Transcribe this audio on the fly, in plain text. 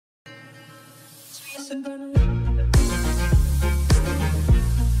Hey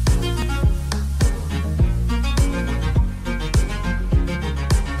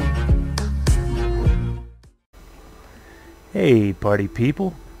party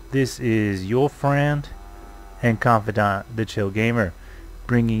people, this is your friend and confidant, the Chill Gamer,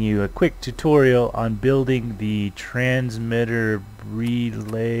 bringing you a quick tutorial on building the transmitter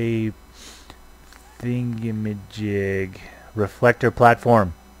relay thingamajig reflector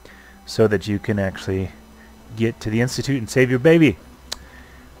platform so that you can actually get to the Institute and save your baby.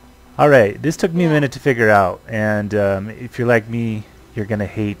 Alright, this took me a minute to figure out, and if you're like me, you're gonna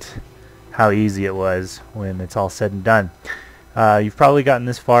hate how easy it was when it's all said and done. You've probably gotten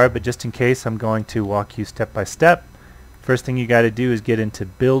this far, but just in case, I'm going to walk you step by step. First thing you got to do is get into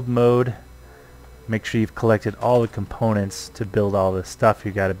build mode. Make sure you've collected all the components to build all the stuff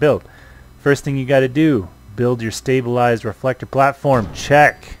you got to build. First thing you got to do, build your stabilized reflector platform.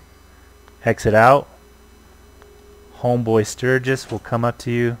 Check. Exit out. Homeboy Sturgis will come up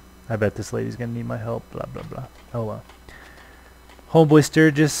to you. I bet this lady's going to need my help. Blah, blah, blah. Oh well. Homeboy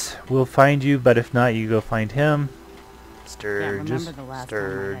Sturgis will find you, but if not, you go find him. Sturgis,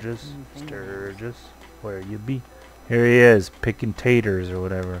 Sturgis, where you be? Here he is, picking taters or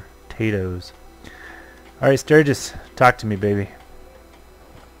whatever. Tatoes. Alright, Sturgis, talk to me, baby.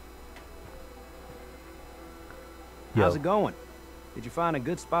 How's it going? Did you find a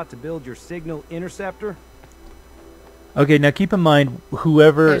good spot to build your signal interceptor? Okay, now keep in mind,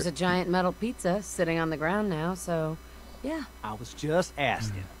 whoever... There's a giant metal pizza sitting on the ground now, so... yeah. I was just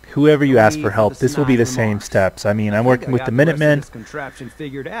asking. Whoever you ask for help, this will be the same steps. I mean, I'm working with the Minutemen,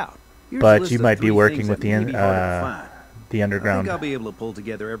 but you might be working with the underground. I think I'll be able to pull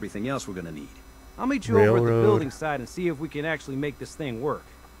together everything else we're gonna need. I'll meet you over at the building site and see if we can actually make this thing work.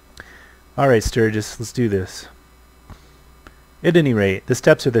 Alright, Sturgis, let's do this. At any rate, the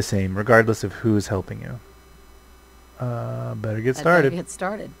steps are the same, regardless of who's helping you. Better get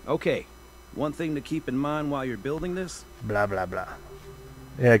started. Okay. One thing to keep in mind while you're building this? Blah, blah, blah.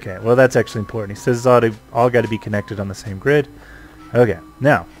 Yeah, okay, well that's actually important. He says it's all got to be connected on the same grid. Okay,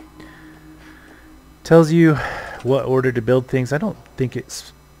 now. Tells you what order to build things. I don't think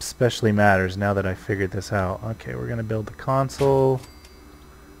it especially matters now that I figured this out. Okay, we're going to build the console.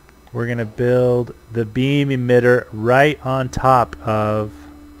 We're going to build the beam emitter right on top of...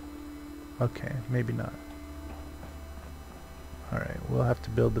 okay, maybe not. Alright, we'll have to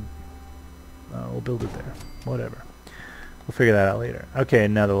build the... we'll build it there. Whatever. We'll figure that out later. Okay,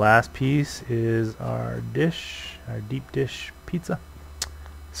 now the last piece is our dish. Our deep dish pizza.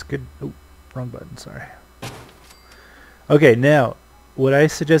 It's good. Oh, wrong button. Sorry. Okay, now what I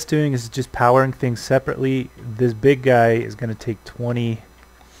suggest doing is just powering things separately. This big guy is going to take 20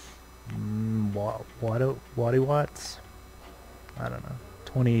 watts. I don't know.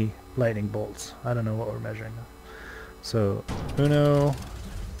 20 lightning bolts. I don't know what we're measuring now. So, uno,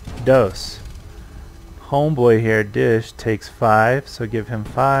 dos. Homeboy here, Dish, takes 5, so give him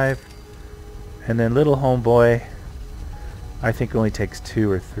 5. And then little homeboy, I think only takes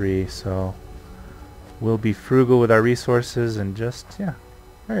 2 or 3, so we'll be frugal with our resources and just, yeah,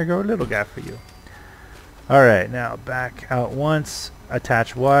 there you go, a little guy for you. Alright, now back out once,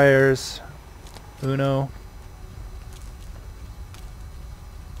 attach wires, uno.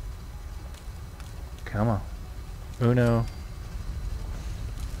 Come on. Uno.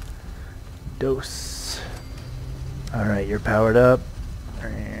 Dos. Alright, you're powered up.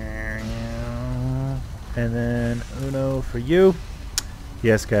 And then uno for you.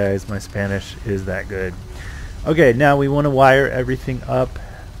 Yes, guys, my Spanish is that good. Okay, now we want to wire everything up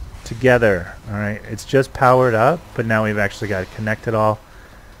together. Alright, it's just powered up, but now we've actually got to connect it all.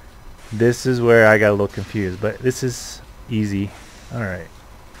 This is where I got a little confused, but this is easy. Alright.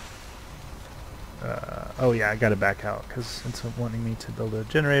 Oh yeah, I got to back out because it's wanting me to build a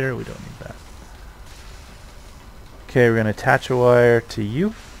generator. We don't need that. Okay, we're going to attach a wire to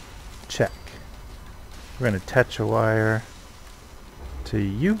you. Check. We're going to attach a wire to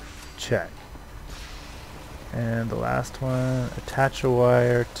you. Check. And the last one, attach a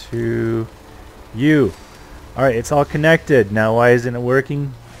wire to you. Alright, it's all connected. Now why isn't it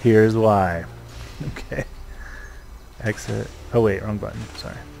working? Here's why. Okay. Exit. Oh wait, wrong button.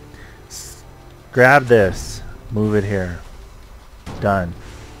 Sorry. Grab this. Move it here. Done.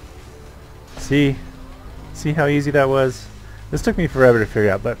 See? See how easy that was? This took me forever to figure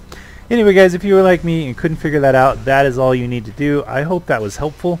out, but anyway guys, if you were like me and couldn't figure that out, that is all you need to do. I hope that was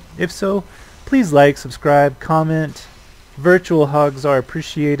helpful. If so, please like, subscribe, comment. Virtual hugs are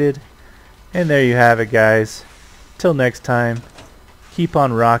appreciated. And there you have it, guys. Till next time, keep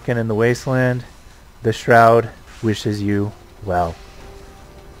on rocking in the wasteland. The Shroud wishes you well.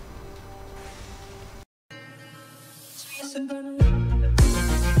 crossing, burning.